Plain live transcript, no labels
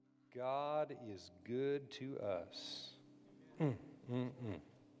God is good to us.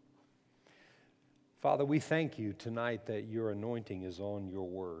 Father, we thank you tonight that your anointing is on your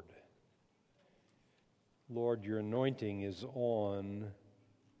word. Lord, your anointing is on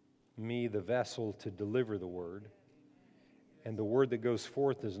me, the vessel, to deliver the word. And the word that goes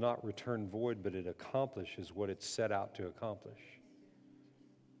forth does not return void, but it accomplishes what it's set out to accomplish.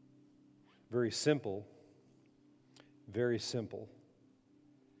 Very simple. Very simple.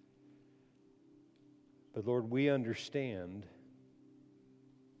 But Lord, we understand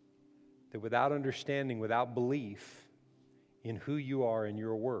that without understanding, without belief in who you are and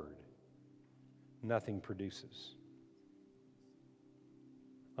your word, nothing produces.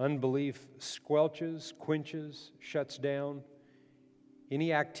 Unbelief squelches, quenches, shuts down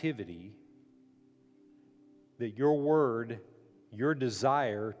any activity that your word, your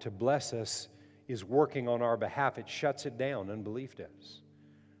desire to bless us is working on our behalf. It shuts it down. Unbelief does.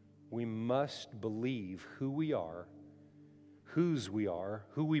 We must believe who we are, whose we are,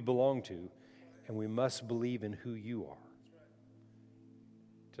 who we belong to, and we must believe in who you are.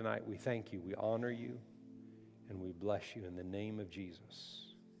 Tonight we thank you, we honor you, and we bless you in the name of Jesus.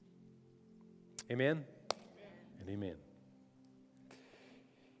 Amen? And amen.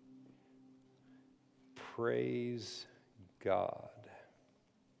 Praise God.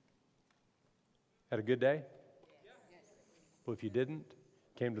 Had a good day? Yes. Well, if you didn't,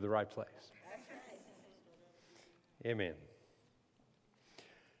 came to the right place. Amen.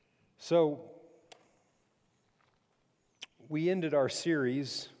 So, we ended our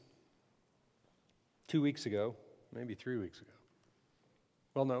series 2 weeks ago, maybe 3 weeks ago.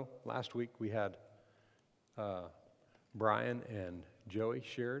 Well, no, last week we had Brian and Joey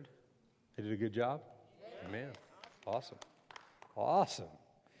shared. They did a good job. Yeah. Amen. Awesome.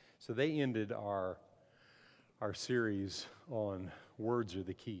 So they ended our series on words are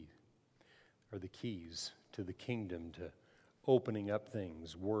the key, or the keys to the kingdom, to opening up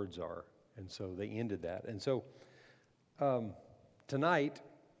things. Words are. And so they ended that. And so tonight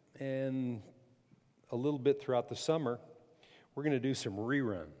and a little bit throughout the summer, we're going to do some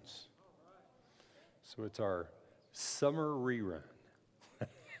reruns. So it's our summer rerun.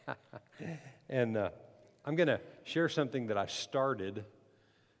 And I'm going to share something that I started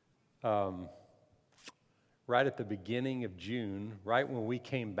right at the beginning of June, right when we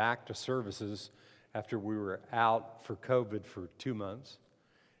came back to services after we were out for COVID for 2 months.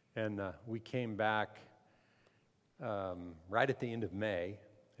 And we came back right at the end of May,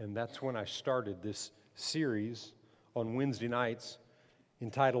 and that's when I started this series on Wednesday nights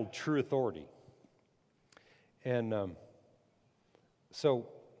entitled True Authority. And so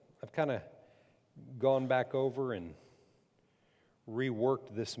I've kind of gone back over and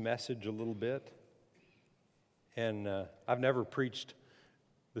reworked this message a little bit. And I've never preached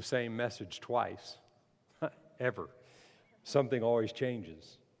the same message twice, ever. Something always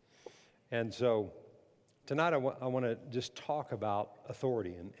changes. And so tonight I want to just talk about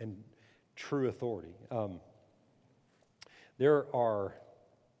authority and true authority. There are,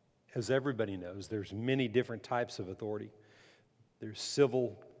 as everybody knows, there's many different types of authority. There's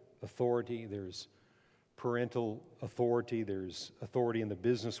civil authority, there's parental authority, there's authority in the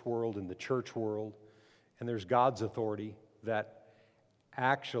business world, in the church world, and there's God's authority that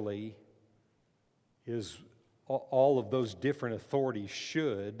actually is all of those different authorities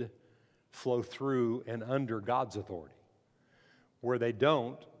should flow through and under God's authority. Where they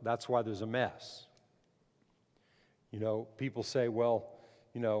don't, that's why there's a mess. You know, people say, well,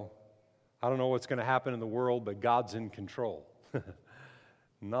 you know, I don't know what's going to happen in the world, but God's in control.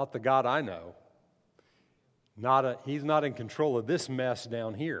 Not the God I know. He's not in control of this mess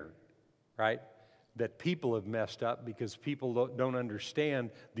down here, right? That people have messed up because people don't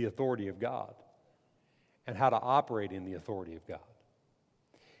understand the authority of God and how to operate in the authority of God.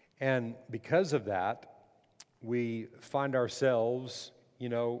 And because of that, we find ourselves, you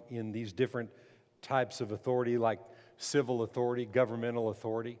know, in these different types of authority, like civil authority, governmental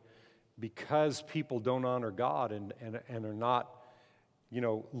authority, because people don't honor God and are not, you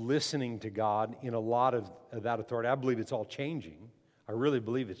know, listening to God in a lot of that authority. I believe it's all changing. I really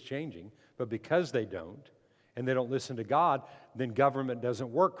believe it's changing. But because they don't, and they don't listen to God, then government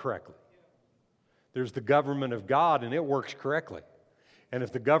doesn't work correctly. There's the government of God, and it works correctly. And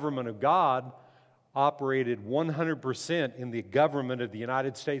if the government of God operated 100% in the government of the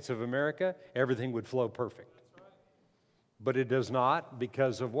United States of America, everything would flow perfect. But it does not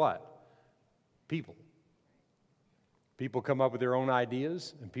because of what? People. People come up with their own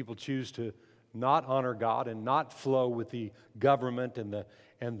ideas, and people choose to not honor God and not flow with the government and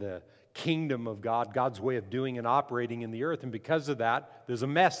the kingdom of God, God's way of doing and operating in the earth. And because of that, there's a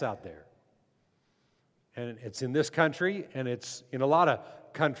mess out there. And it's in this country, and it's in a lot of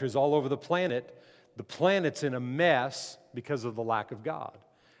countries all over the planet. The planet's in a mess because of the lack of God.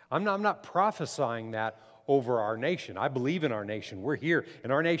 I'm not prophesying that over our nation. I believe in our nation. We're here,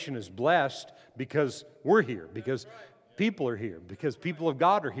 and our nation is blessed because we're here, because people are here, because people of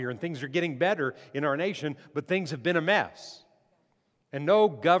God are here, and things are getting better in our nation, but things have been a mess. And no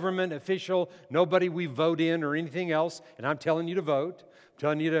government official, nobody we vote in or anything else, and I'm telling you to vote, I'm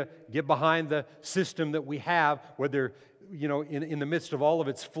telling you to get behind the system that we have, whether, in the midst of all of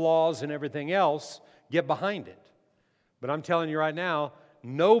its flaws and everything else, get behind it. But I'm telling you right now,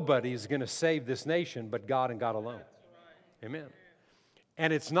 nobody's going to save this nation but God and God alone. Amen.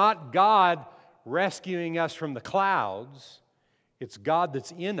 And it's not God rescuing us from the clouds. It's God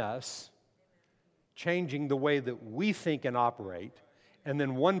that's in us, changing the way that we think and operate. And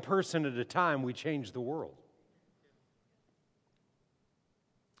then one person at a time, we change the world.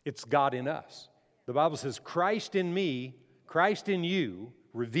 It's God in us. The Bible says, Christ in me, Christ in you,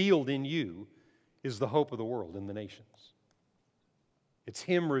 revealed in you, is the hope of the world and the nations. It's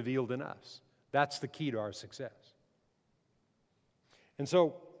Him revealed in us. That's the key to our success. And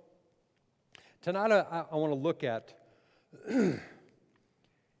so, tonight I want to look at the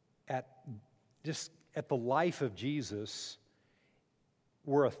life of Jesus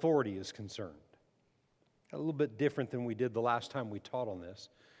where authority is concerned. A little bit different than we did the last time we taught on this.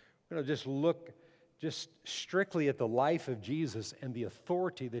 We're going to just look strictly at the life of Jesus and the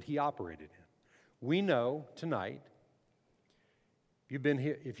authority that He operated in. We know tonight,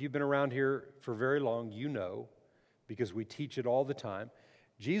 if you've been around here for very long, you know, because we teach it all the time,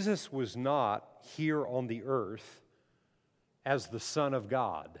 Jesus was not here on the earth as the Son of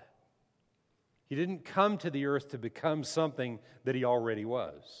God. He didn't come to the earth to become something that He already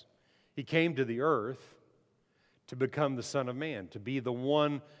was. He came to the earth to become the Son of Man, to be the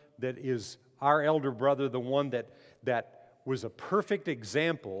one that is our elder brother, the one that was a perfect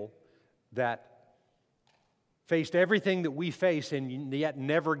example, that faced everything that we face and yet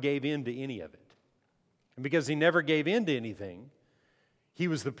never gave in to any of it. And because He never gave in to anything, He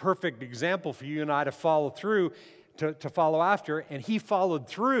was the perfect example for you and I to follow through, to follow after. And He followed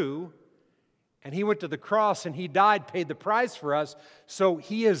through, and He went to the cross, and He died, paid the price for us. So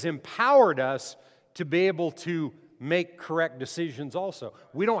He has empowered us to be able to make correct decisions also.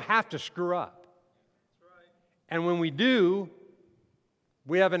 We don't have to screw up. And when we do,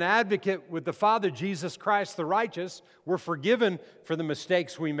 we have an advocate with the Father, Jesus Christ the righteous. We're forgiven for the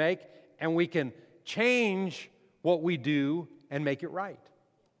mistakes we make, and we can change what we do and make it right.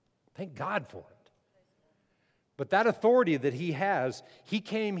 Thank God for it. But that authority that He has, He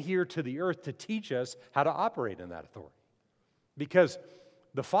came here to the earth to teach us how to operate in that authority. Because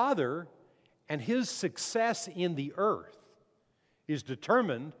the Father and His success in the earth is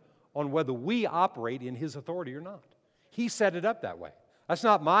determined on whether we operate in His authority or not. He set it up that way. That's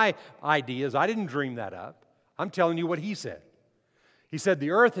not my ideas. I didn't dream that up. I'm telling you what He said. He said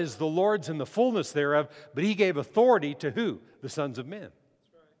the earth is the Lord's and the fullness thereof, but He gave authority to who? The sons of men.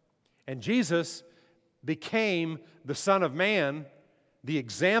 And Jesus became the Son of Man, the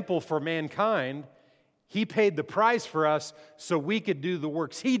example for mankind. He paid the price for us so we could do the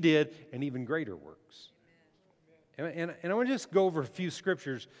works He did and even greater works. And I want to just go over a few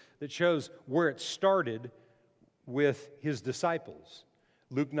scriptures that shows where it started with His disciples.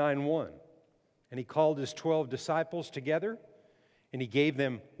 Luke 9:1. And He called His 12 disciples together, and He gave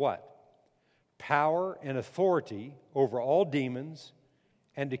them what? Power and authority over all demons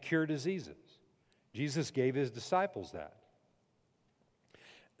and to cure diseases. Jesus gave His disciples that.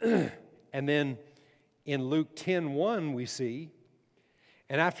 And then in Luke 10:1 we see,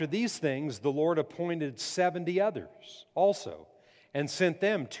 and after these things the Lord appointed 70 others also, and sent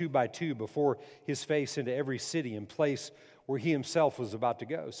them 2 by 2 before His face into every city and place where He Himself was about to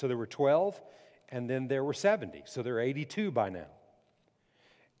go. So there were 12, and then there were 70. So there are 82 by now.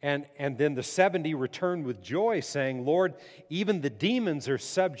 And then the 70 returned with joy, saying, Lord, even the demons are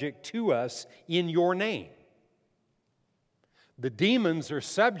subject to us in Your name. The demons are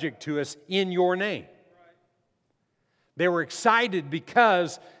subject to us in Your name. They were excited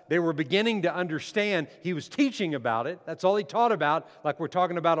because they were beginning to understand. He was teaching about it. That's all He taught about, like we're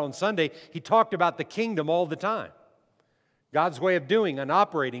talking about on Sunday. He talked about the kingdom all the time. God's way of doing and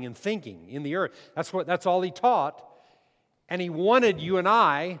operating and thinking in the earth. That's all He taught. And He wanted you and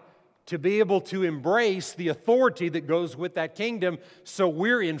I to be able to embrace the authority that goes with that kingdom, so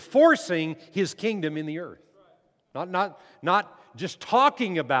we're enforcing His kingdom in the earth. Not just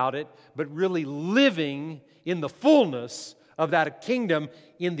talking about it, but really living in the fullness of that kingdom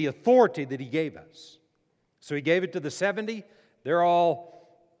in the authority that He gave us. So He gave it to the 70. They're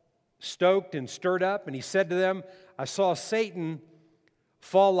all stoked and stirred up. And He said to them, I saw Satan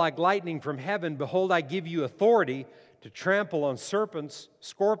fall like lightning from heaven. Behold, I give you authority to trample on serpents,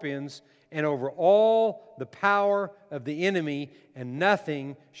 scorpions, and over all the power of the enemy, and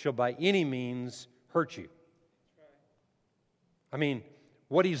nothing shall by any means hurt you. I mean,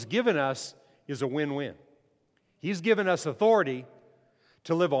 what He's given us is a win-win. He's given us authority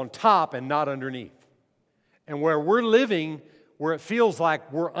to live on top and not underneath. And where we're living, where it feels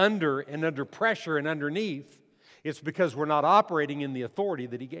like we're under pressure and underneath, it's because we're not operating in the authority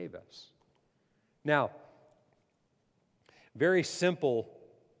that He gave us. Now, very simple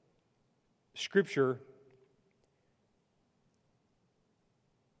scripture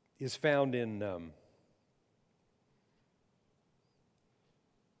is found in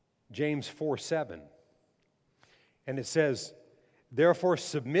James 4:7. And it says, therefore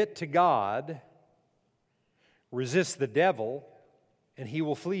submit to God, resist the devil, and he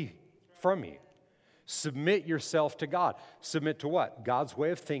will flee from you. Submit yourself to God. Submit to what? God's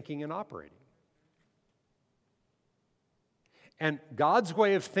way of thinking and operating. And God's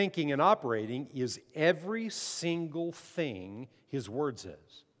way of thinking and operating is every single thing His Word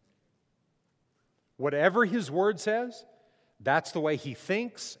says. Whatever His Word says, that's the way He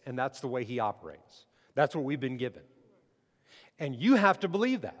thinks and that's the way He operates. That's what we've been given. And you have to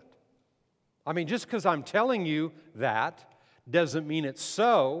believe that. I mean, just because I'm telling you that doesn't mean it's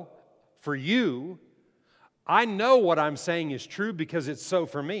so for you. I know what I'm saying is true because it's so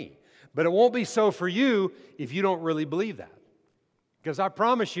for me. But it won't be so for you if you don't really believe that. Because I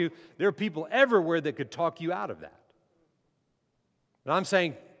promise you, there are people everywhere that could talk you out of that. And I'm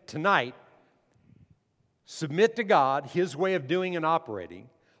saying tonight, submit to God, His way of doing and operating.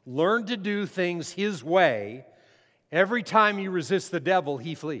 Learn to do things His way. Every time you resist the devil,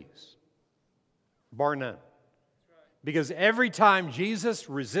 he flees. Bar none. Because every time Jesus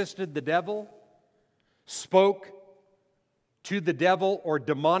resisted the devil, spoke to the devil or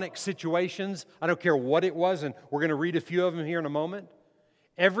demonic situations, I don't care what it was, and we're going to read a few of them here in a moment.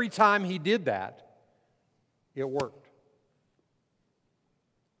 Every time He did that, it worked.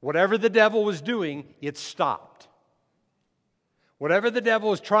 Whatever the devil was doing, it stopped. Whatever the devil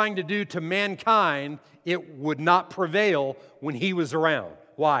was trying to do to mankind, it would not prevail when He was around.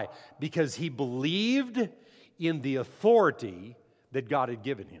 Why? Because he believed in the authority that God had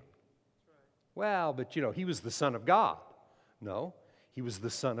given him. Well, but he was the Son of God. No, He was the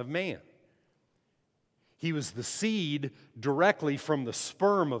Son of Man. He was the seed directly from the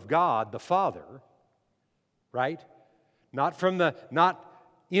sperm of God, the Father, right? Not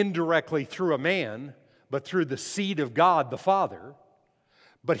indirectly through a man, but through the seed of God, the Father.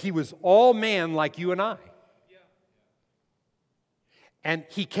 But He was all man like you and I. And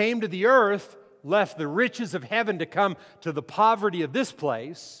He came to the earth, left the riches of heaven to come to the poverty of this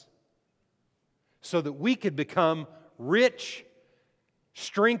place so that we could become rich,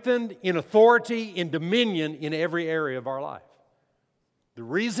 strengthened in authority, in dominion in every area of our life. The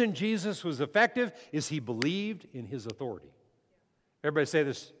reason Jesus was effective is He believed in His authority. Everybody say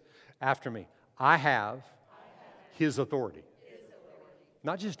this after me. I have His authority.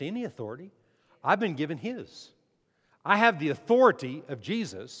 Not just any authority. I've been given His. I have the authority of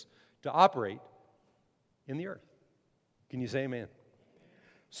Jesus to operate in the earth. Can you say amen?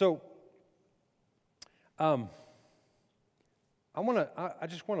 So, I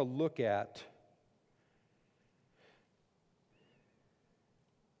just want to look at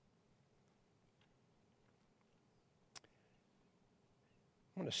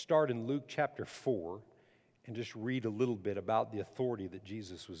I'm going to start in Luke chapter 4 and just read a little bit about the authority that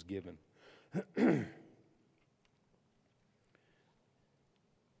Jesus was given.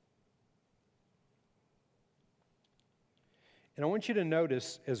 And I want you to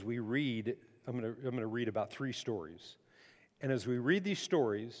notice as we read, I'm going to read about 3 stories. And as we read these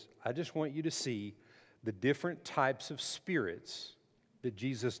stories, I just want you to see the different types of spirits that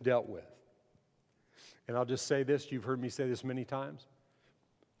Jesus dealt with. And I'll just say this, you've heard me say this many times.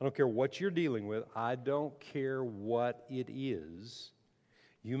 I don't care what you're dealing with. I don't care what it is.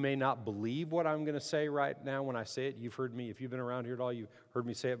 You may not believe what I'm going to say right now when I say it. You've heard me, if you've been around here at all, you've heard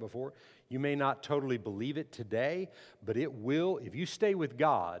me say it before. You may not totally believe it today, but it will, if you stay with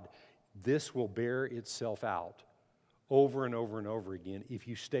God, this will bear itself out over and over and over again if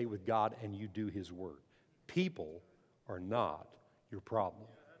you stay with God and you do His word. People are not your problem.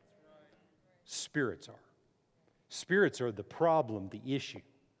 Spirits are. Spirits are the problem, the issue.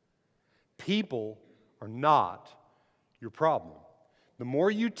 People are not your problem. The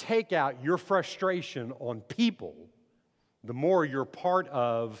more you take out your frustration on people, the more you're part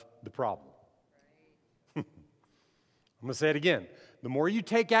of the problem. I'm going to say it again. The more you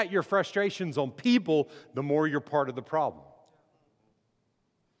take out your frustrations on people, the more you're part of the problem.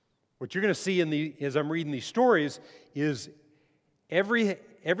 What you're going to see as I'm reading these stories is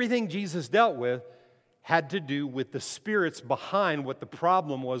everything Jesus dealt with had to do with the spirits behind what the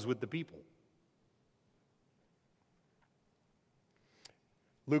problem was with the people.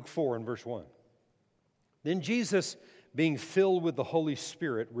 Luke 4 and verse 1. Then Jesus, being filled with the Holy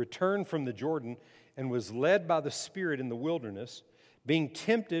Spirit, returned from the Jordan and was led by the Spirit in the wilderness, being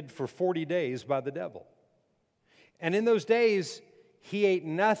tempted for 40 days by the devil. And in those days he ate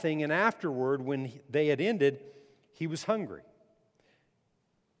nothing, and afterward, when they had ended, he was hungry.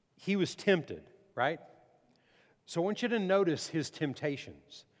 He was tempted, right? So I want you to notice his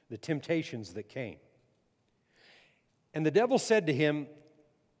temptations, the temptations that came. And the devil said to him,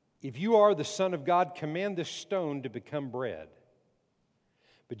 "If you are the Son of God, command this stone to become bread."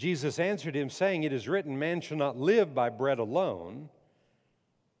 But Jesus answered him, saying, "It is written, man shall not live by bread alone,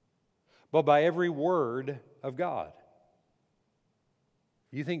 but by every word of God."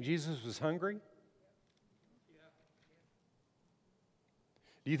 You think Jesus was hungry?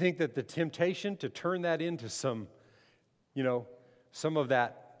 Do you think that the temptation to turn that into some of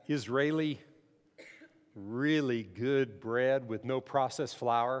that Israeli really good bread with no processed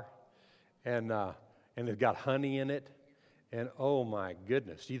flour and it got honey in it, and oh my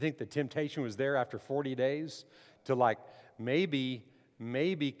goodness, do you think the temptation was there after 40 days to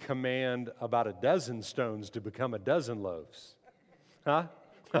maybe command about a dozen stones to become a dozen loaves? Huh?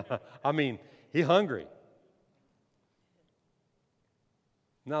 I mean, he's hungry.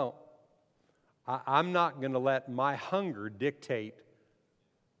 No, I'm not going to let my hunger dictate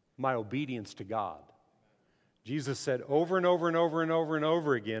my obedience to God. Jesus said over and over and over and over and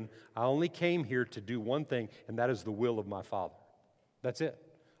over again, I only came here to do one thing, and that is the will of my Father. That's it.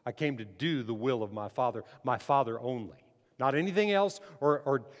 I came to do the will of my Father only. Not anything else,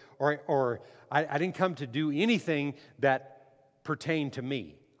 or I didn't come to do anything that pertained to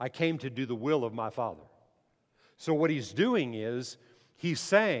me. I came to do the will of my Father. So what he's doing is, he's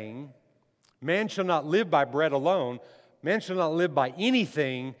saying, man shall not live by bread alone. Man shall not live by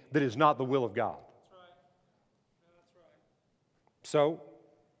anything that is not the will of God. That's right. That's right. So,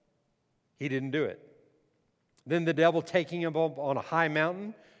 he didn't do it. Then the devil, taking him up on a high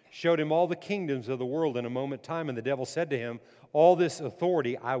mountain, showed him all the kingdoms of the world in a moment time. And the devil said to him, all this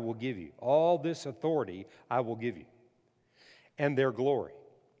authority I will give you. All this authority I will give you. And their glory.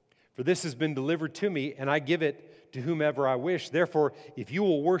 For this has been delivered to me, and I give it to whomever I wish. Therefore, if you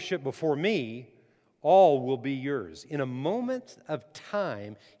will worship before me, all will be yours. In a moment of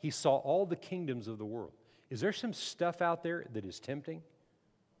time, he saw all the kingdoms of the world. Is there some stuff out there that is tempting?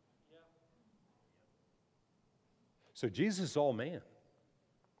 Yeah. So Jesus is all man.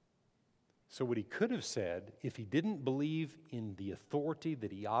 So what he could have said, if he didn't believe in the authority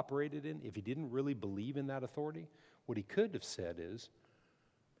that he operated in, if he didn't really believe in that authority, what he could have said is,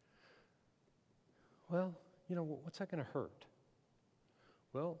 well, what's that going to hurt?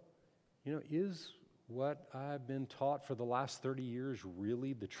 Well, is what I've been taught for the last 30 years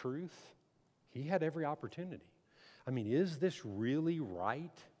really the truth? He had every opportunity. I mean, is this really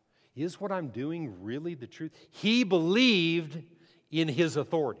right? Is what I'm doing really the truth? He believed in his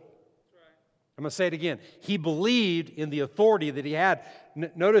authority. That's right. I'm going to say it again. He believed in the authority that he had.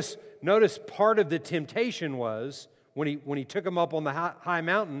 Notice part of the temptation was, when he took him up on the high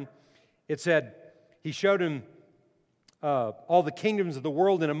mountain, it said, he showed him all the kingdoms of the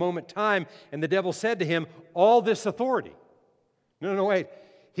world in a moment time, and the devil said to him, all this authority. No, wait.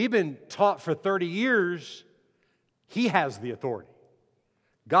 He'd been taught for 30 years. He has the authority.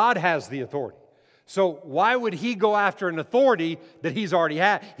 God has the authority. So why would he go after an authority that he's already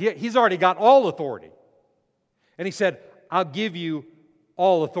had? He's already got all authority. And he said, I'll give you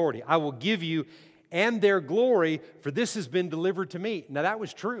all authority. I will give you and their glory, for this has been delivered to me. Now that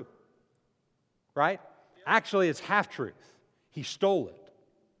was true. Right? Actually, it's half-truth. He stole it.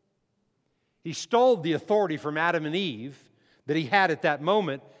 He stole the authority from Adam and Eve that he had at that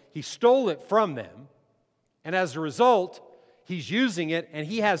moment. He stole it from them. And as a result, he's using it, and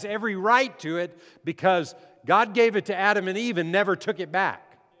he has every right to it because God gave it to Adam and Eve and never took it back.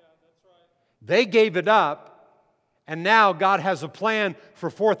 Yeah, that's right. They gave it up. And now God has a plan for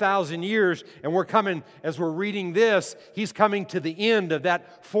 4,000 years, and we're coming, as we're reading this, He's coming to the end of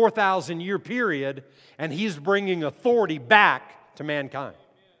that 4,000-year period, and He's bringing authority back to mankind.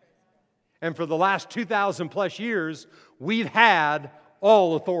 And for the last 2,000 plus years, we've had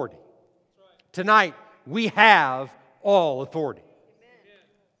all authority. Tonight, we have all authority.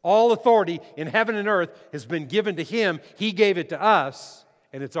 All authority in heaven and earth has been given to Him. He gave it to us,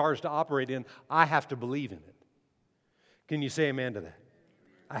 and it's ours to operate in. I have to believe in it. Can you say amen to that?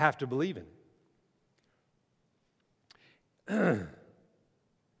 I have to believe in it.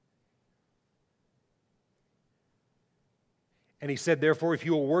 And He said, therefore, if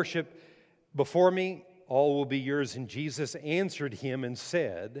you will worship before me, all will be yours. And Jesus answered him and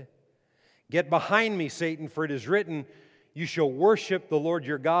said, get behind me, Satan, for it is written, you shall worship the Lord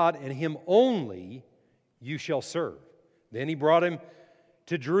your God, and Him only you shall serve. Then He brought him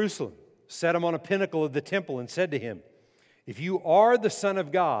to Jerusalem, set him on a pinnacle of the temple, and said to him, if you are the Son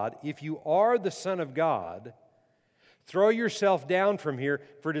of God, throw yourself down from here,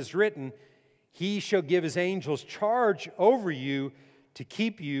 for it is written, He shall give His angels charge over you to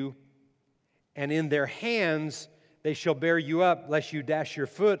keep you, and in their hands they shall bear you up, lest you dash your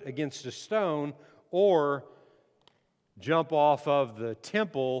foot against a stone, or jump off of the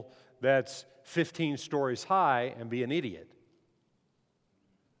temple that's 15 stories high and be an idiot.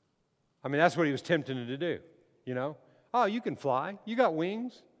 I mean, that's what he was tempting him to do, you know. Oh, you can fly. You got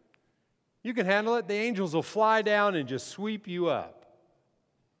wings. You can handle it. The angels will fly down and just sweep you up.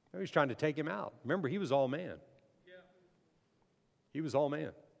 He was trying to take him out. Remember, he was all man. Yeah. He was all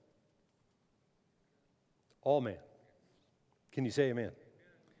man. All man. Can you say amen?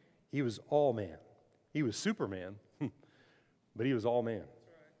 He was all man. He was Superman, but he was all man.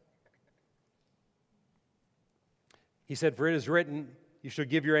 He said, for it is written, you shall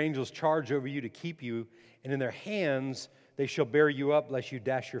give your angels charge over you to keep you, and in their hands they shall bear you up, lest you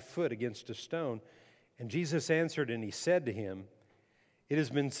dash your foot against a stone. And Jesus answered, and He said to him, it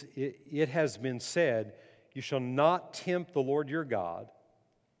has been said, you shall not tempt the Lord your God.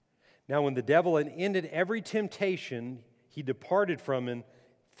 Now when the devil had ended every temptation, he departed from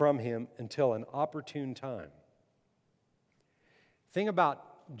him until an opportune time. The thing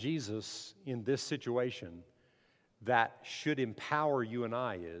about Jesus in this situation that should empower you and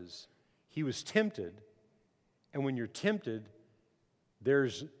I is, He was tempted, and when you're tempted,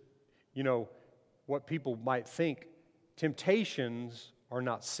 there's, what people might think, temptations are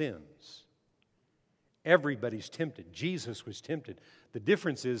not sins. Everybody's tempted. Jesus was tempted. The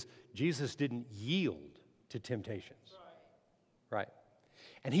difference is Jesus didn't yield to temptations. Right?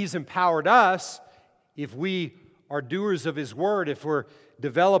 And He's empowered us, if we are doers of His Word, if we're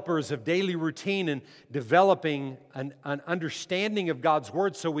developers of daily routine and developing an understanding of God's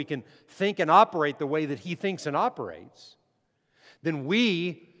Word so we can think and operate the way that He thinks and operates, then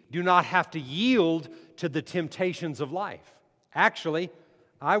we do not have to yield to the temptations of life. Actually,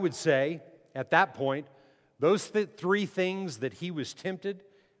 I would say at that point, those three things that He was tempted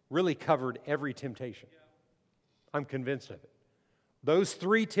really covered every temptation. I'm convinced of it. Those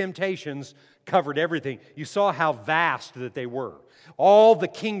three temptations covered everything. You saw how vast that they were. All the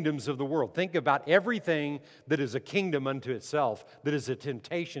kingdoms of the world. Think about everything that is a kingdom unto itself, that is a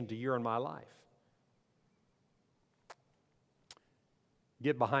temptation to your and my life.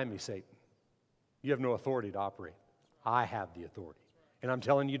 Get behind me, Satan. You have no authority to operate. I have the authority. And I'm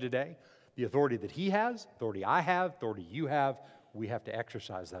telling you today, the authority that He has, authority I have, authority you have, we have to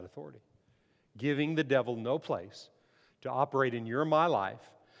exercise that authority. Giving the devil no place to operate in your and my life,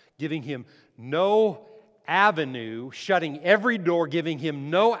 giving him no avenue, shutting every door, giving him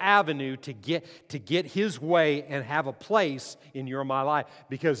no avenue to get his way and have a place in your and my life.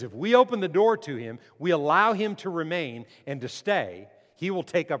 Because if we open the door to him, we allow him to remain and to stay, he will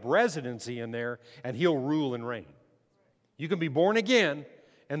take up residency in there and he'll rule and reign. You can be born again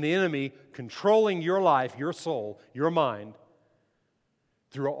and the enemy controlling your life, your soul, your mind,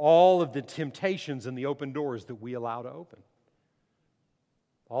 through all of the temptations and the open doors that we allow to open.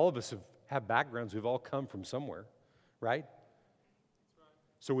 All of us have backgrounds. We've all come from somewhere, right?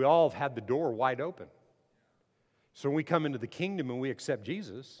 So we all have had the door wide open. So when we come into the kingdom and we accept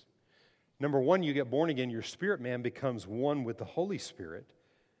Jesus, number one, you get born again. Your spirit man becomes one with the Holy Spirit.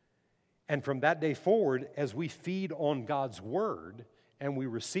 And from that day forward, as we feed on God's Word and we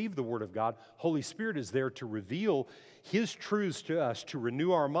receive the Word of God, Holy Spirit is there to reveal His truths to us, to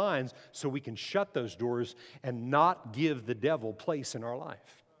renew our minds so we can shut those doors and not give the devil place in our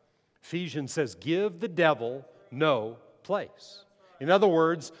life. Ephesians says, give the devil no place. In other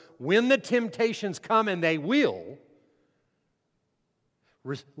words, when the temptations come, and they will,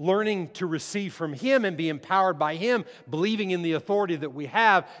 learning to receive from Him and be empowered by Him, believing in the authority that we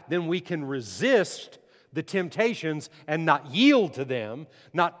have, then we can resist the temptations and not yield to them,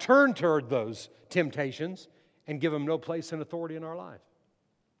 not turn toward those temptations and give them no place and authority in our life.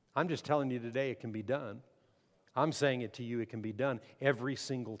 I'm just telling you today it can be done. I'm saying it to you, it can be done every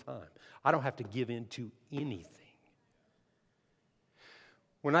single time. I don't have to give in to anything.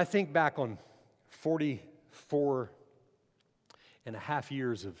 When I think back on 44 and a half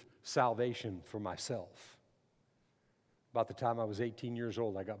years of salvation for myself, about the time I was 18 years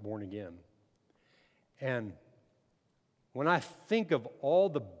old, I got born again. And when I think of all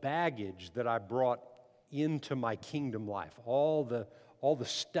the baggage that I brought into my kingdom life, all the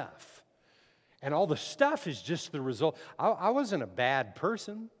stuff, and all the stuff is just the result. I wasn't a bad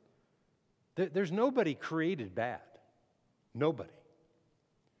person. There's nobody created bad. Nobody.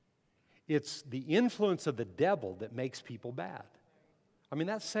 It's the influence of the devil that makes people bad. I mean,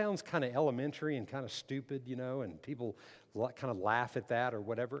 that sounds kind of elementary and kind of stupid, and people kind of laugh at that or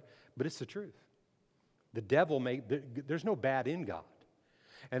whatever, but it's the truth. The devil there's no bad in God.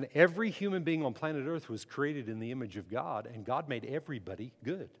 And every human being on planet Earth was created in the image of God, and God made everybody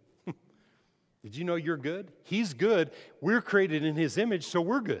good. Did you know you're good? He's good. We're created in His image, so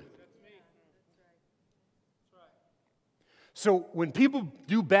we're good. So when people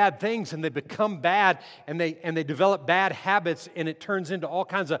do bad things and they become bad and they develop bad habits and it turns into all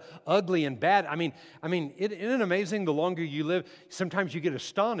kinds of ugly and bad, isn't it amazing the longer you live, sometimes you get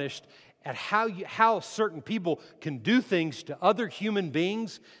astonished at how certain people can do things to other human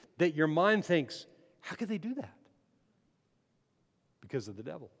beings that your mind thinks, how could they do that? Because of the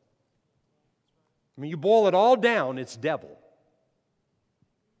devil. You boil it all down, it's devil.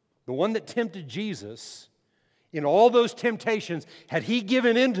 The one that tempted Jesus, in all those temptations, had he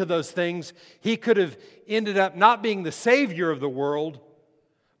given in to those things, he could have ended up not being the Savior of the world,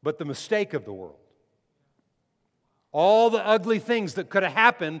 but the mistake of the world. All the ugly things that could have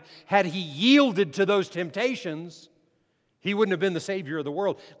happened had he yielded to those temptations, he wouldn't have been the Savior of the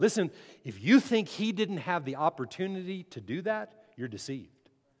world. Listen, if you think he didn't have the opportunity to do that, you're deceived.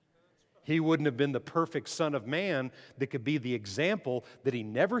 He wouldn't have been the perfect Son of Man that could be the example that he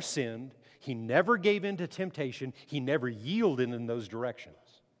never sinned, he never gave in to temptation, he never yielded in those directions.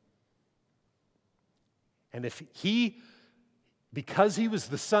 And because he was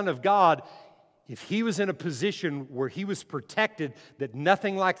the Son of God, if he was in a position where he was protected, that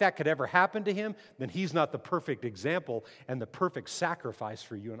nothing like that could ever happen to him, then he's not the perfect example and the perfect sacrifice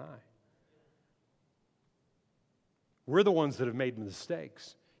for you and I. We're the ones that have made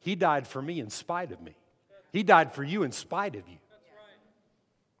mistakes. He died for me in spite of me. He died for you in spite of you.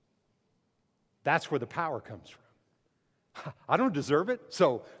 That's where the power comes from. I don't deserve it,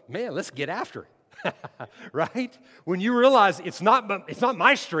 so man, let's get after it. Right? When you realize it's not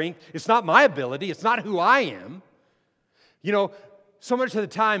my strength, it's not my ability, it's not who I am. So much of the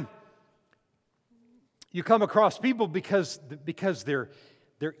time you come across people because they're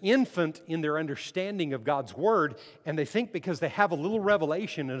infant in their understanding of God's Word, and they think because they have a little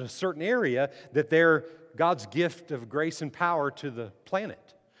revelation in a certain area that they're God's gift of grace and power to the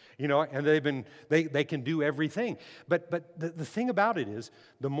planet. And they can do everything. But the thing about it is,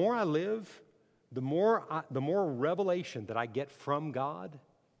 the more I live, the more revelation that I get from God,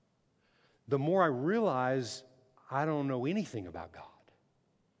 the more I realize I don't know anything about God.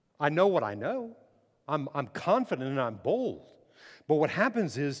 I know what I know. I'm confident and I'm bold. But what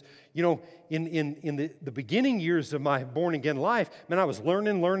happens is, in the beginning years of my born-again life, man, I was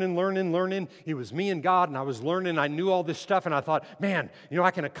learning. It was me and God, and I was learning. I knew all this stuff, and I thought, man,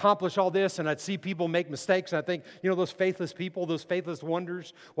 I can accomplish all this. And I'd see people make mistakes, and I think, those faithless people, those faithless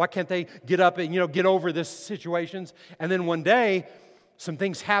wonders, why can't they get up and, get over these situations? And then one day, some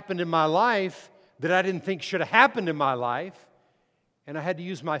things happened in my life that I didn't think should have happened in my life, and I had to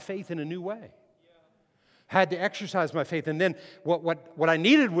use my faith in a new way. Had to exercise my faith. And then what I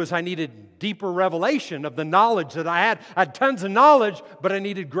needed deeper revelation of the knowledge that I had. I had tons of knowledge, but I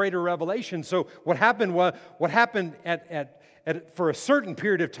needed greater revelation. So what happened for a certain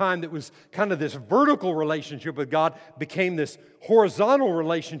period of time that was kind of this vertical relationship with God became this horizontal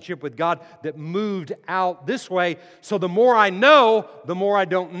relationship with God that moved out this way. So the more I know, the more I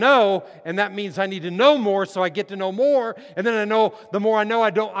don't know, and that means I need to know more, so I get to know more, and then I know the more I know,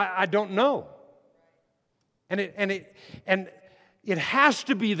 I don't know. And it has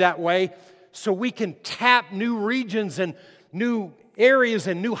to be that way so we can tap new regions and new areas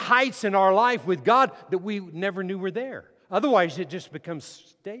and new heights in our life with God that we never knew were there. Otherwise, it just becomes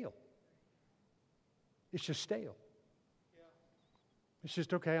stale. It's just stale. It's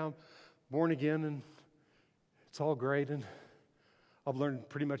just, okay, I'm born again and it's all great and I've learned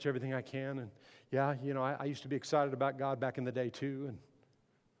pretty much everything I can. And yeah, I used to be excited about God back in the day too. And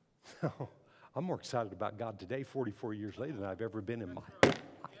so I'm more excited about God today, 44 years later, than I've ever been in my life.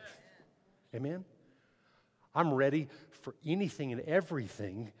 Amen? I'm ready for anything and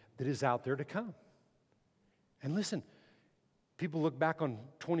everything that is out there to come. And listen, people look back on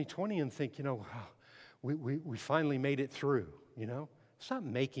 2020 and think, we finally made it through, It's not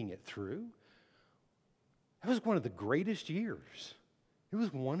making it through. That was one of the greatest years. It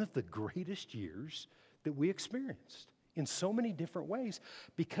was one of the greatest years that we experienced in so many different ways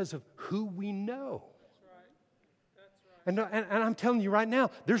because of who we know. That's right. And I'm telling you right now,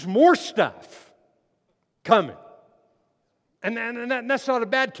 there's more stuff coming. And that's not a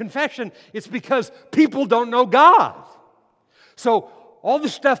bad confession. It's because people don't know God. So all the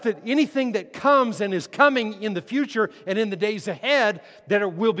stuff anything that comes and is coming in the future and in the days ahead that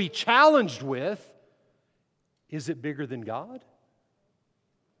it will be challenged with, is it bigger than God?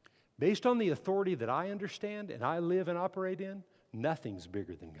 Based on the authority that I understand and I live and operate in, nothing's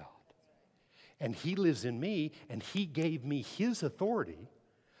bigger than God. And He lives in me, and He gave me His authority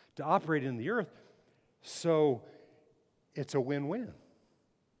to operate in the earth. So it's a win-win.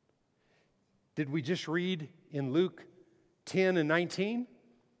 Did we just read in Luke 10 and 19?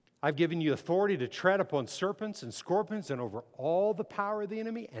 I've given you authority to tread upon serpents and scorpions and over all the power of the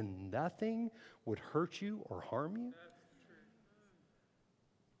enemy, and nothing would hurt you or harm you.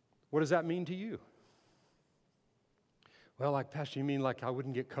 What does that mean to you? Well, like, Pastor, you mean like I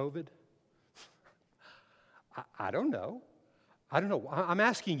wouldn't get COVID? I don't know. I'm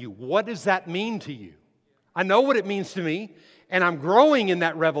asking you, what does that mean to you? I know what it means to me, and I'm growing in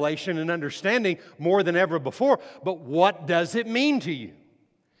that revelation and understanding more than ever before, but what does it mean to you?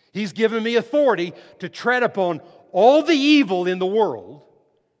 He's given me authority to tread upon all the evil in the world,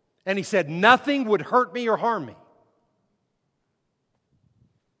 and He said nothing would hurt me or harm me.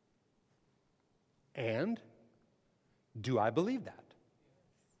 And do I believe that?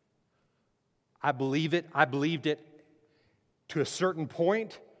 I believe it. I believed it to a certain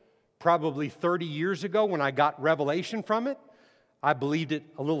point, probably 30 years ago when I got revelation from it. I believed it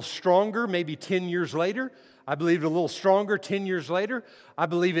a little stronger, maybe 10 years later. I believed it a little stronger 10 years later. I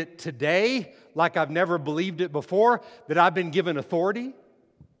believe it today like I've never believed it before, that I've been given authority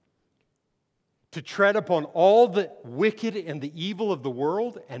to tread upon all the wicked and the evil of the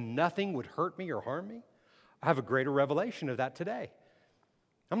world, and nothing would hurt me or harm me. I have a greater revelation of that today.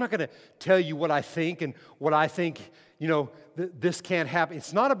 I'm not going to tell you what I think and what I think, this can't happen.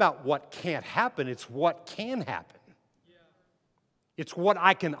 It's not about what can't happen, it's what can happen. Yeah. It's what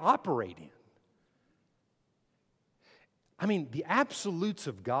I can operate in. I mean, the absolutes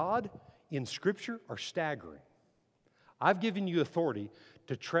of God in Scripture are staggering. I've given you authority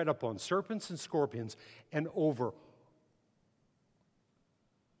to tread upon serpents and scorpions and over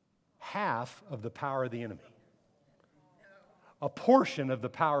half of the power of the enemy. A portion of the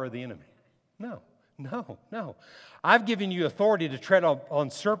power of the enemy. No. I've given you authority to tread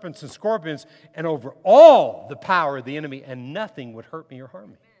on serpents and scorpions and over all the power of the enemy, and nothing would hurt me or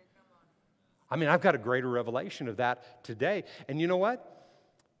harm me. I mean, I've got a greater revelation of that today. And you know what?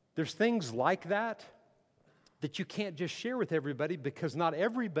 There's things like that you can't just share with everybody, because not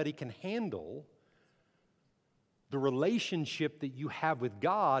everybody can handle the relationship that you have with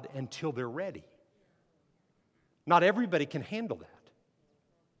God until they're ready. Not everybody can handle that.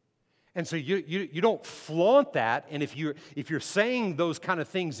 And so you don't flaunt that, and if you're saying those kind of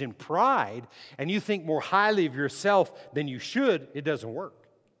things in pride and you think more highly of yourself than you should, it doesn't work.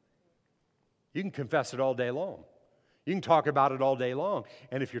 You can confess it all day long. You can talk about it all day long.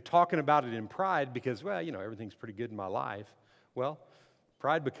 And if you're talking about it in pride because, everything's pretty good in my life, well,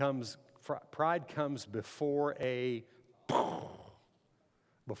 pride comes before a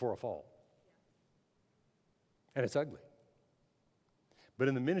fall. And it's ugly. But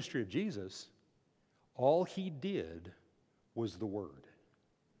in the ministry of Jesus, all He did was the Word.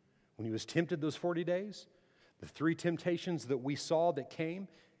 When He was tempted those 40 days, the 3 temptations that we saw that came,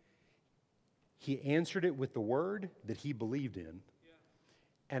 He answered it with the Word that He believed in,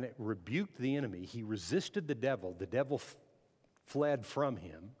 and it rebuked the enemy. He resisted the devil. The devil fled from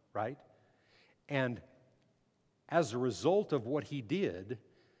Him, right? And as a result of what He did,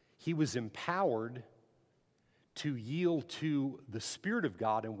 He was empowered to yield to the Spirit of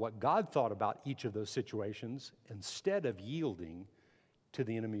God and what God thought about each of those situations instead of yielding to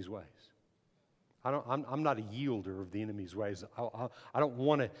the enemy's ways. I'm not a yielder of the enemy's ways. I don't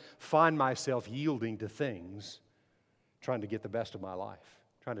want to find myself yielding to things trying to get the best of my life,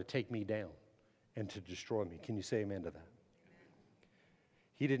 trying to take me down and to destroy me. Can you say amen to that?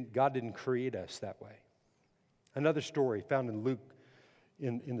 God didn't create us that way. Another story found in Luke,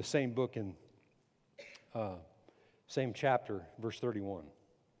 in the same book, in same chapter, verse 31.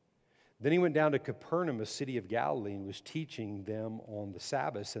 Then He went down to Capernaum, a city of Galilee, and was teaching them on the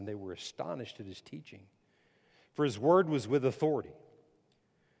Sabbath, and they were astonished at His teaching, for His word was with authority.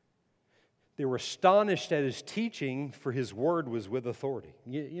 They were astonished at His teaching, for His word was with authority.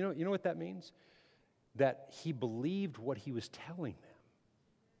 You know what that means? That He believed what He was telling them.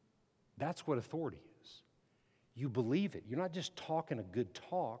 That's what authority is. You believe it. You're not just talking a good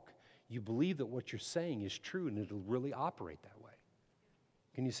talk. You believe that what you're saying is true and it'll really operate that way.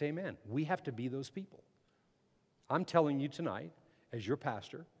 Can you say amen? We have to be those people. I'm telling you tonight, as your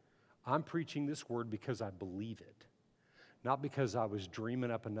pastor, I'm preaching this word because I believe it. Not because I was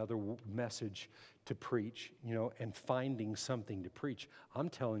dreaming up another message to preach, and finding something to preach. I'm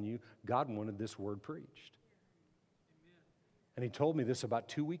telling you, God wanted this word preached. And He told me this about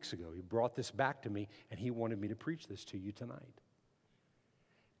 2 weeks ago. He brought this back to me, and He wanted me to preach this to you tonight.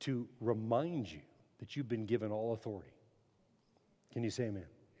 To remind you that you've been given all authority. Can you say amen?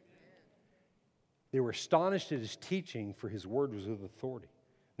 They were astonished at His teaching, for His word was with authority.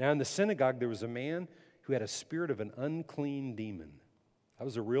 Now in the synagogue there was a man who had a spirit of an unclean demon. That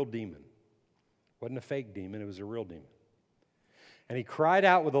was a real demon. It wasn't a fake demon, it was a real demon. And he cried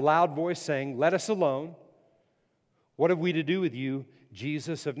out with a loud voice, saying, "Let us alone. What have we to do with you,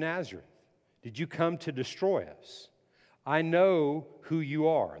 Jesus of Nazareth? Did you come to destroy us? I know who you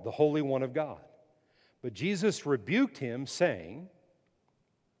are, the Holy One of God." But Jesus rebuked him, saying,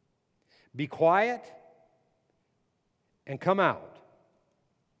 "Be quiet and come out."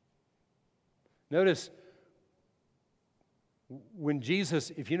 Notice, when Jesus,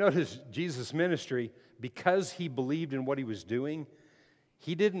 if you notice Jesus' ministry, because He believed in what He was doing,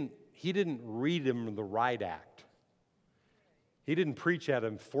 He didn't read him the right act. He didn't preach at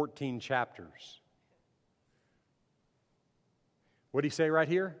him 14 chapters. What did He say right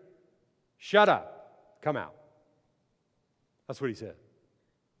here? Shut up, come out. That's what He said.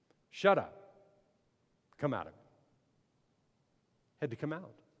 Shut up, come out of it. Had to come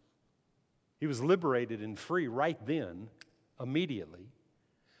out. He was liberated and free right then, immediately.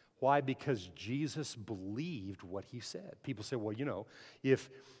 Why? Because Jesus believed what He said. People say, well,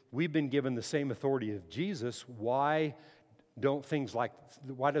 if we've been given the same authority of Jesus, why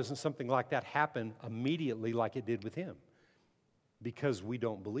doesn't something like that happen immediately like it did with Him? Because we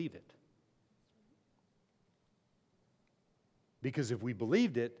don't believe it. Because if we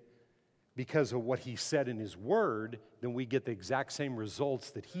believed it, because of what He said in His Word, then we get the exact same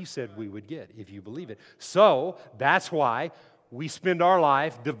results that He said we would get if you believe it. So that's why we spend our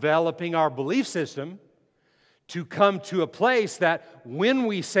life developing our belief system to come to a place that when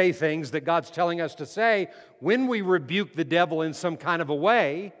we say things that God's telling us to say, when we rebuke the devil in some kind of a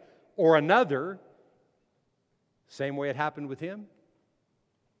way or another, same way it happened with him,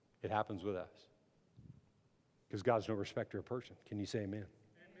 it happens with us. Because God's no respecter of person. Can you say amen?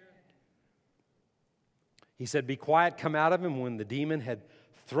 He said, "Be quiet, come out of him." When the demon had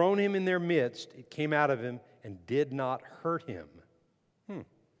thrown him in their midst, it came out of him and did not hurt him.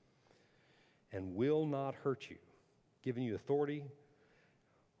 And will not hurt you. Giving you authority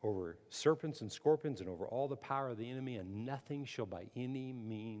over serpents and scorpions and over all the power of the enemy, and nothing shall by any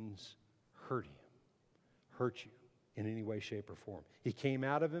means hurt you in any way, shape, or form. He came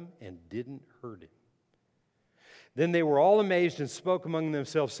out of him and didn't hurt him. Then they were all amazed and spoke among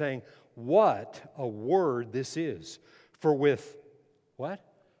themselves, saying, "What a word this is! For with," what?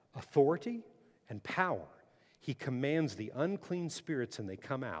 "Authority and power He commands the unclean spirits, and they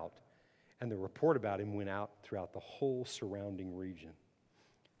come out." And the report about Him went out throughout the whole surrounding region.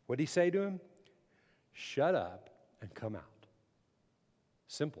 What did He say to him? Shut up and come out.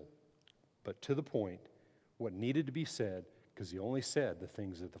 Simple, but to the point, what needed to be said, because He only said the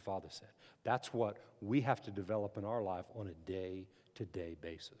things that the Father said. That's what we have to develop in our life on a day-to-day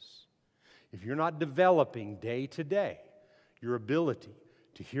basis. If you're not developing day to day your ability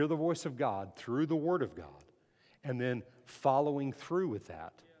to hear the voice of God through the Word of God and then following through with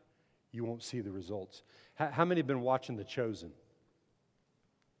that, you won't see the results. How many have been watching The Chosen?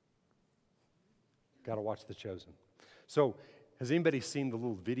 Got to watch The Chosen. So, has anybody seen the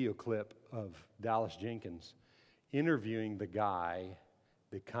little video clip of Dallas Jenkins interviewing the guy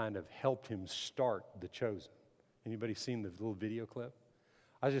that kind of helped him start The Chosen? Anybody seen the little video clip?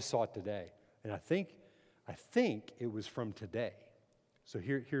 I just saw it today, and I think it was from today. So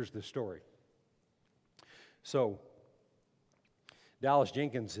here's the story. So Dallas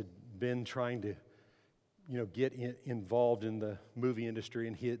Jenkins had been trying to, get involved in the movie industry,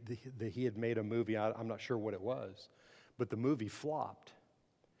 and he had made a movie. I'm not sure what it was, but the movie flopped.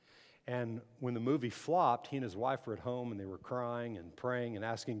 And when the movie flopped, he and his wife were at home, and they were crying and praying and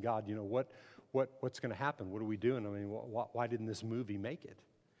asking God, what's going to happen? What are we doing? I mean, why didn't this movie make it?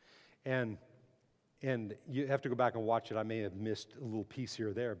 And you have to go back and watch it. I may have missed a little piece here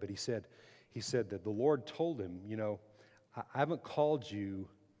or there, but he said that the Lord told him, I haven't called you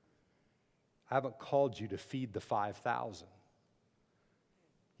to feed the 5,000,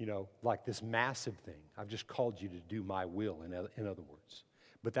 like this massive thing. I've just called you to do my will, in other words.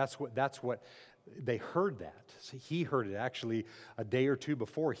 But that's what they heard that. So he heard it actually a day or two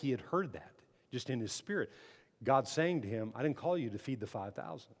before. He had heard that just in his spirit. God saying to him, I didn't call you to feed the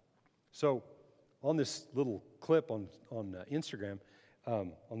 5,000. So on this little clip on Instagram,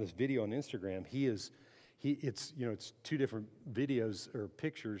 on this video on Instagram, it's two different videos or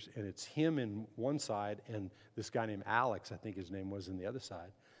pictures, and it's him in one side and this guy named Alex, I think his name was, in the other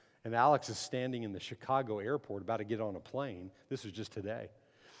side. And Alex is standing in the Chicago airport about to get on a plane. This was just today.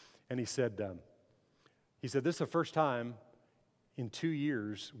 And he said, this is the first time in 2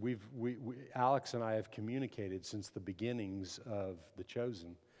 years Alex and I have communicated since the beginnings of The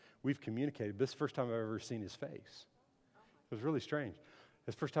Chosen. We've communicated. This is the first time I've ever seen his face. It was really strange.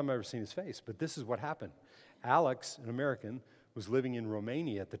 It's the first time I've ever seen his face. But this is what happened. Alex, an American, was living in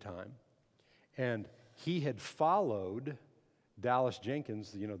Romania at the time. And he had followed Dallas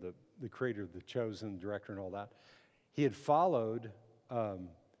Jenkins, the creator of The Chosen, director and all that. He had followed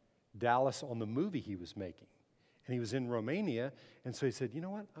Dallas on the movie he was making. And he was in Romania, and so he said, you know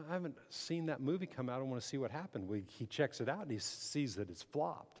what, I haven't seen that movie come out. I want to see what happened. He checks it out, and he sees that it's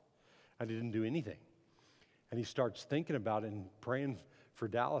flopped. I didn't do anything. And he starts thinking about it and praying for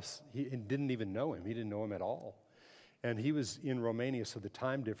Dallas. He didn't even know him. He didn't know him at all. And he was in Romania, so the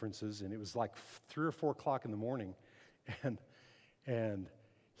time differences, and it was like 3 or 4 o'clock in the morning. And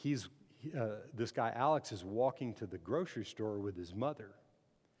this guy, Alex, is walking to the grocery store with his mother.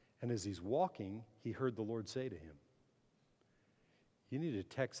 And as he's walking, he heard the Lord say to him, you need to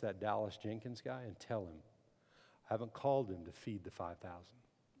text that Dallas Jenkins guy and tell him, I haven't called him to feed the 5,000.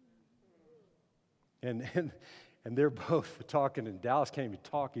 And they're both talking, and Dallas can't even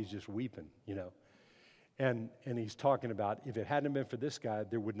talk. He's just weeping, And he's talking about, if it hadn't been for this guy,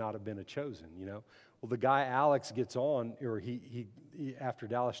 there would not have been a Chosen, Well, the guy, Alex, gets on, or he after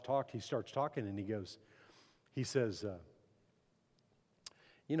Dallas talked, he starts talking, and he says,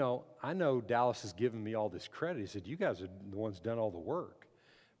 I know Dallas has given me all this credit. He said, you guys are the ones done all the work.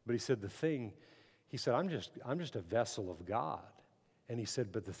 But he said, I'm just a vessel of God. And he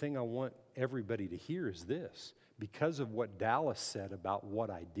said, but the thing I want everybody to hear is this. Because of what Dallas said about what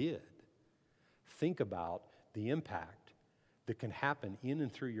I did, think about the impact that can happen in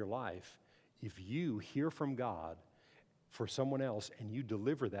and through your life if you hear from God for someone else and you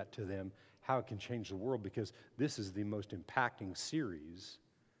deliver that to them, how it can change the world, because this is the most impacting series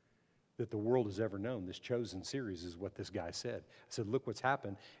that the world has ever known. This Chosen series is what this guy said. I said, look what's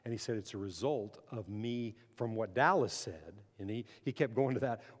happened. And he said, it's a result of me, from what Dallas said, and he kept going to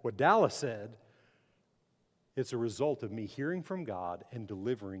that, what Dallas said, it's a result of me hearing from God and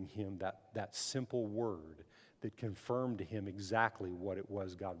delivering him that simple word that confirmed to him exactly what it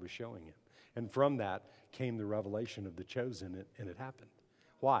was God was showing him. And from that came the revelation of The Chosen, and it happened.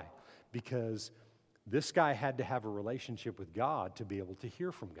 Why? Because this guy had to have a relationship with God to be able to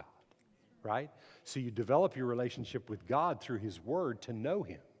hear from God. Right? So you develop your relationship with God through His Word to know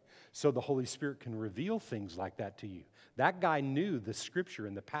Him. So the Holy Spirit can reveal things like that to you. That guy knew the scripture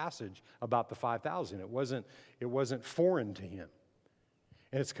and the passage about the 5,000. It wasn't foreign to him.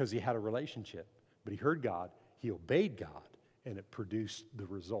 And it's because he had a relationship. But he heard God, he obeyed God, and it produced the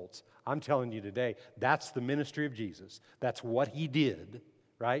results. I'm telling you today, that's the ministry of Jesus. That's what He did,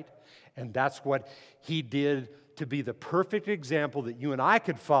 right? And that's what He did to be the perfect example that you and I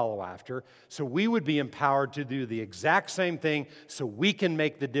could follow after, so we would be empowered to do the exact same thing so we can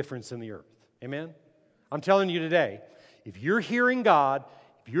make the difference in the earth. Amen? I'm telling you today, if you're hearing God,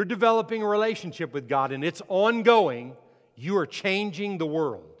 if you're developing a relationship with God and it's ongoing, you are changing the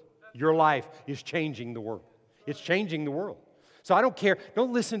world. Your life is changing the world. It's changing the world. So I don't care.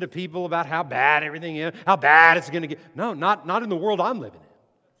 Don't listen to people about how bad everything is, how bad it's going to get. No, not in the world I'm living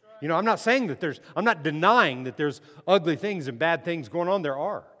in. I'm not saying that I'm not denying that there's ugly things and bad things going on. There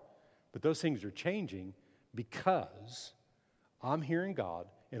are. But those things are changing because I'm hearing God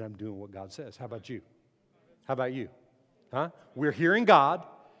and I'm doing what God says. How about you? How about you? Huh? We're hearing God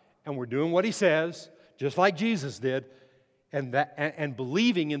and we're doing what He says, just like Jesus did, and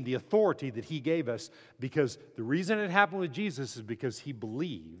believing in the authority that He gave us, because the reason it happened with Jesus is because He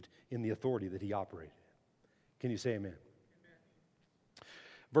believed in the authority that He operated in. Can you say amen?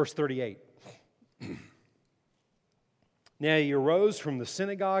 Verse 38. Now he arose from the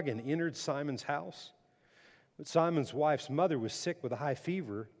synagogue and entered Simon's house. But Simon's wife's mother was sick with a high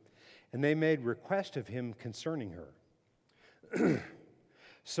fever, and they made request of him concerning her.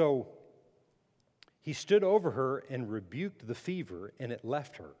 So he stood over her and rebuked the fever, and it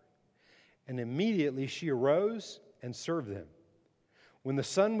left her. And immediately she arose and served them. When the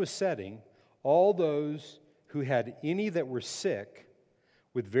sun was setting, all those who had any that were sick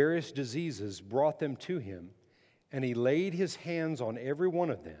with various diseases brought them to him, And he laid his hands on every one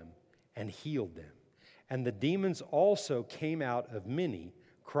of them and healed them. And the demons also came out of many,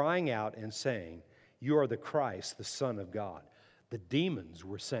 crying out and saying, "You are the Christ, the Son of God." The demons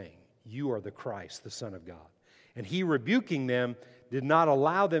were saying, "You are the Christ, the Son of God." And he, rebuking them, did not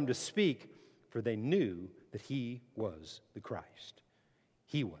allow them to speak, for they knew that he was the Christ.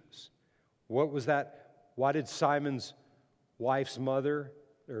 He was. What was that? Why did Simon's wife's mother,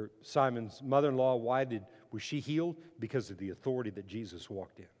 or Simon's mother-in-law, was she healed? Because of the authority that Jesus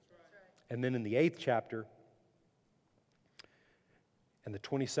walked in. And then in the 8th chapter, and the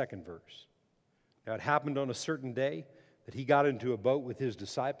 22nd verse. Now it happened on a certain day that he got into a boat with his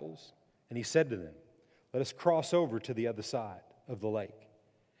disciples, and he said to them, "Let us cross over to the other side of the lake."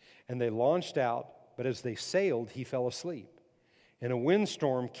 And they launched out, but as they sailed, he fell asleep. And a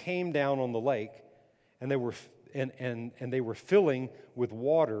windstorm came down on the lake, and they were filling with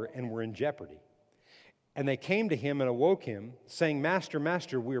water and were in jeopardy. And they came to him and awoke him, saying, "Master,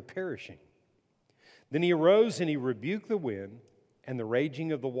 Master, we are perishing." Then he arose and he rebuked the wind and the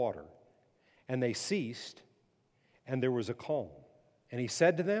raging of the water, and they ceased, and there was a calm. And he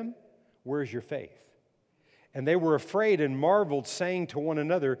said to them, "Where is your faith?" And they were afraid and marveled, saying to one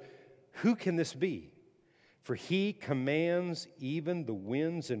another, "Who can this be? For he commands even the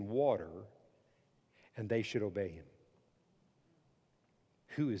winds and water, and they should obey him."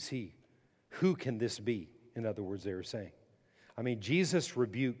 Who is he? Who can this be? In other words, they were saying. I mean, Jesus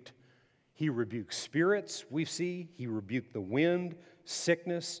rebuked. He rebuked spirits, we see. He rebuked the wind,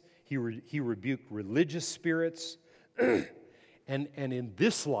 sickness. He rebuked religious spirits. And in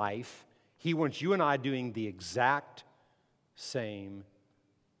this life, he wants you and I doing the exact same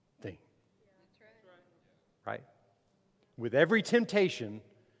thing. Right? With every temptation,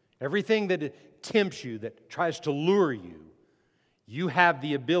 everything that tempts you, that tries to lure you, you have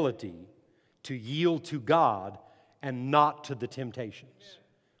the ability to yield to God and not to the temptations.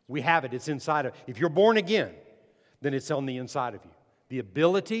 We have it. It's inside of you. If you're born again, then it's on the inside of you. The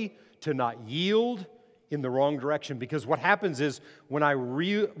ability to not yield in the wrong direction. Because what happens is when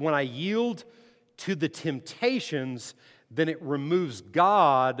I yield to the temptations, then it removes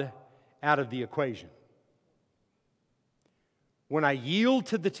God out of the equation. When I yield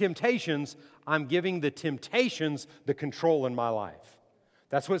to the temptations, I'm giving the temptations the control in my life.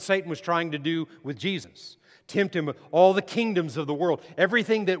 That's what Satan was trying to do with Jesus. Tempt him with all the kingdoms of the world.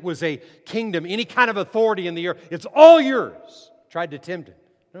 Everything that was a kingdom, any kind of authority in the earth, it's all yours. Tried to tempt him.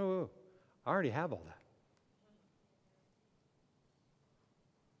 No, I already have all that.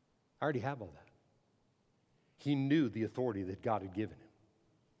 I already have all that. He knew the authority that God had given him.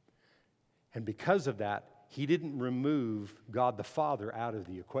 And because of that, he didn't remove God the Father out of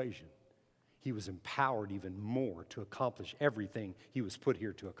the equation. He was empowered even more to accomplish everything he was put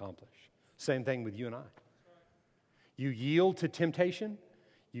here to accomplish. Same thing with you and I. You yield to temptation,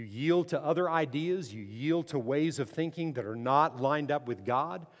 you yield to other ideas, you yield to ways of thinking that are not lined up with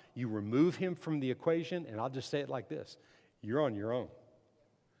God, you remove him from the equation, and I'll just say it like this: you're on your own,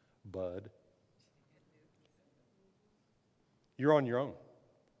 bud. You're on your own.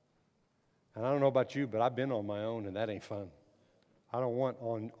 And I don't know about you, but I've been on my own, and that ain't fun. I don't want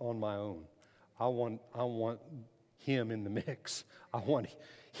on my own. I want him in the mix. I want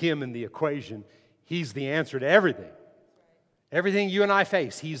him in the equation. He's the answer to everything. Everything you and I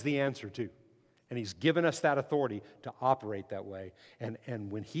face, he's the answer to. And he's given us that authority to operate that way.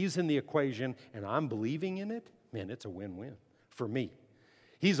 And when he's in the equation and I'm believing in it, man, it's a win-win for me.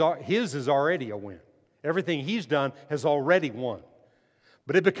 His is already a win. Everything he's done has already won.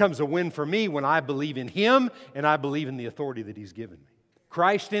 But it becomes a win for me when I believe in him and I believe in the authority that he's given me.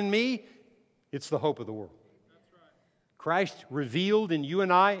 Christ in me, it's the hope of the world. Christ revealed in you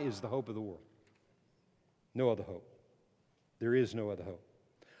and I is the hope of the world. No other hope. There is no other hope.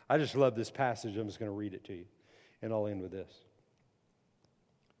 I just love this passage. I'm just going to read it to you, and I'll end with this.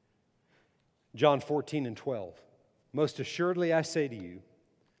 John 14:12. Most assuredly I say to you,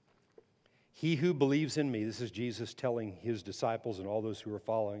 he who believes in me, this is Jesus telling his disciples and all those who are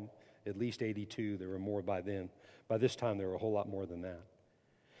following, at least 82, there were more by then. By this time, there were a whole lot more than that.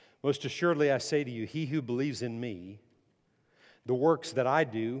 Most assuredly I say to you, he who believes in me, the works that I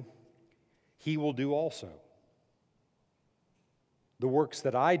do, he will do also. The works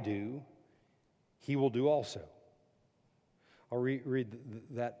that I do, he will do also. I'll read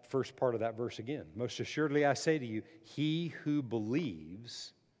that first part of that verse again. Most assuredly I say to you, he who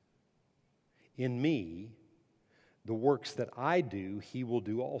believes in me, the works that I do, he will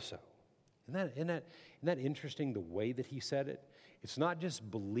do also. Isn't that interesting, the way that he said it? It's not just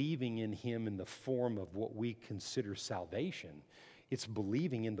believing in him in the form of what we consider salvation. It's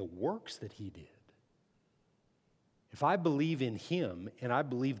believing in the works that he did. If I believe in Him and I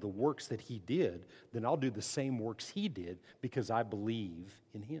believe the works that He did, then I'll do the same works He did because I believe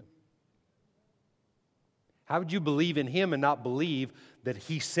in Him. How would you believe in Him and not believe that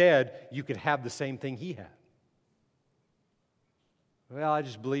He said you could have the same thing He had? Well, I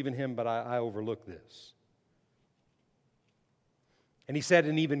just believe in Him, but I overlook this. And He said,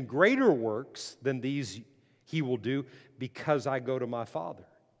 and even greater works than these He will do because I go to my Father.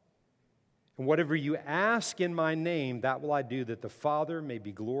 And whatever you ask in my name, that will I do, that the Father may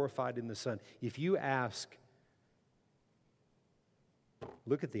be glorified in the Son. If you ask,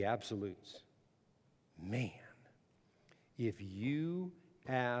 look at the absolutes. Man, if you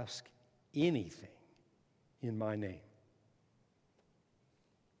ask anything in my name,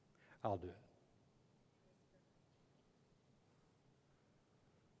 I'll do it.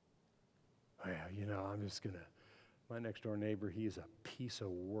 Well, I'm just going to, my next door neighbor, he's a piece of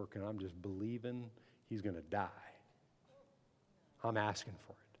work, and I'm just believing he's going to die. I'm asking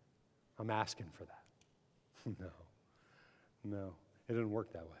for it. I'm asking for that. No, it doesn't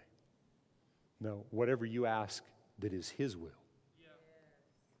work that way. No, whatever you ask that is His will,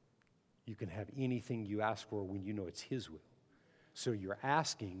 you can have anything you ask for when you know it's His will. So your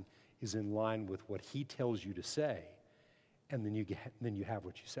asking is in line with what He tells you to say, and then you have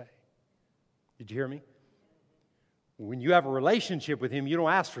what you say. Did you hear me? When you have a relationship with Him, you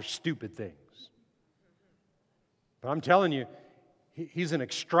don't ask for stupid things. But I'm telling you, He's an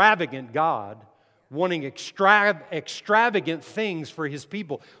extravagant God, wanting extravagant things for His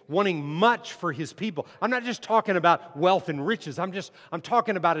people, wanting much for His people. I'm not just talking about wealth and riches. I'm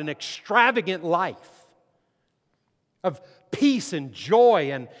talking about an extravagant life of peace and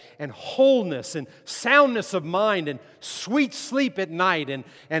joy and wholeness and soundness of mind and sweet sleep at night and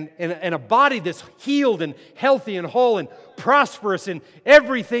a body that's healed and healthy and whole and prosperous in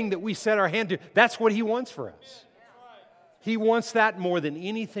everything that we set our hand to. That's what He wants for us. He wants that more than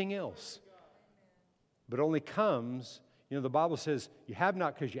anything else. But only comes, the Bible says, you have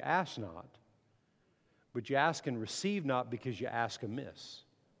not because you ask not, but you ask and receive not because you ask amiss.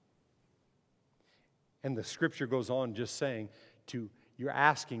 And the Scripture goes on just saying, you're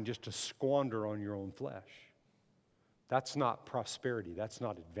asking just to squander on your own flesh. That's not prosperity. That's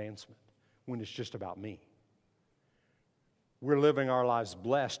not advancement when it's just about me. We're living our lives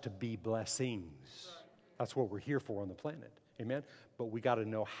blessed to be blessings. That's what we're here for on the planet. Amen? But we got to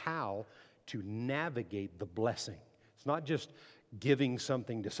know how to navigate the blessing. It's not just giving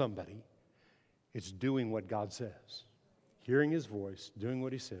something to somebody. It's doing what God says. Hearing His voice, doing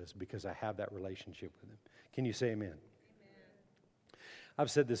what He says, because I have that relationship with Him. Can you say amen? Amen.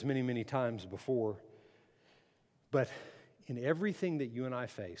 I've said this many, many times before, but in everything that you and I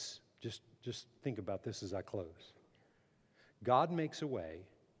face, just think about this as I close. God makes a way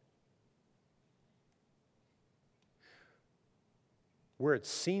where it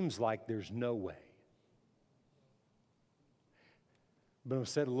seems like there's no way. But I'm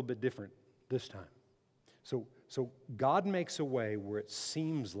said a little bit different this time. So God makes a way where it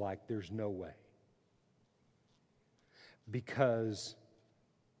seems like there's no way. Because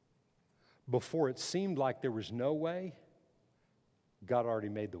before it seemed like there was no way, God already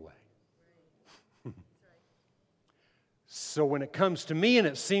made the way. So when it comes to me and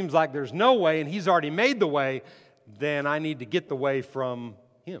it seems like there's no way and He's already made the way, then I need to get the way from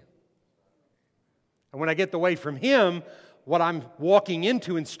Him. And when I get the way from Him, what I'm walking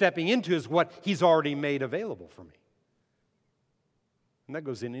into and stepping into is what He's already made available for me. And that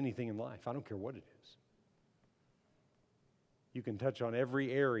goes in anything in life. I don't care what it is. You can touch on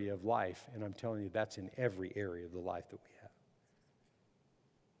every area of life, and I'm telling you that's in every area of the life that we have.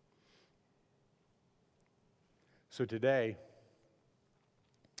 So today,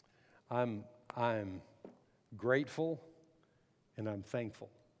 I'm grateful and I'm thankful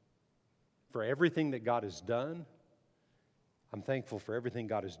for everything that God has done. I'm thankful for everything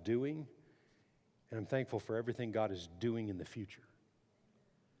God is doing, and I'm thankful for everything God is doing in the future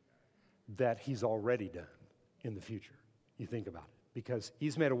that He's already done in the future. You think about it. Because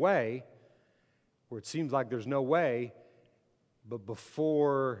He's made a way where it seems like there's no way, but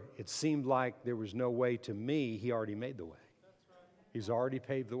before it seemed like there was no way to me, He already made the way. He's already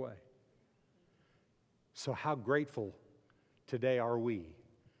paved the way. So how grateful today are we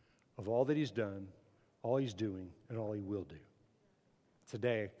of all that He's done, all He's doing, and all He will do.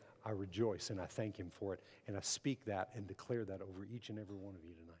 Today, I rejoice and I thank Him for it, and I speak that and declare that over each and every one of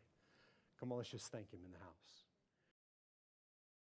you tonight. Come on, let's just thank Him in the house.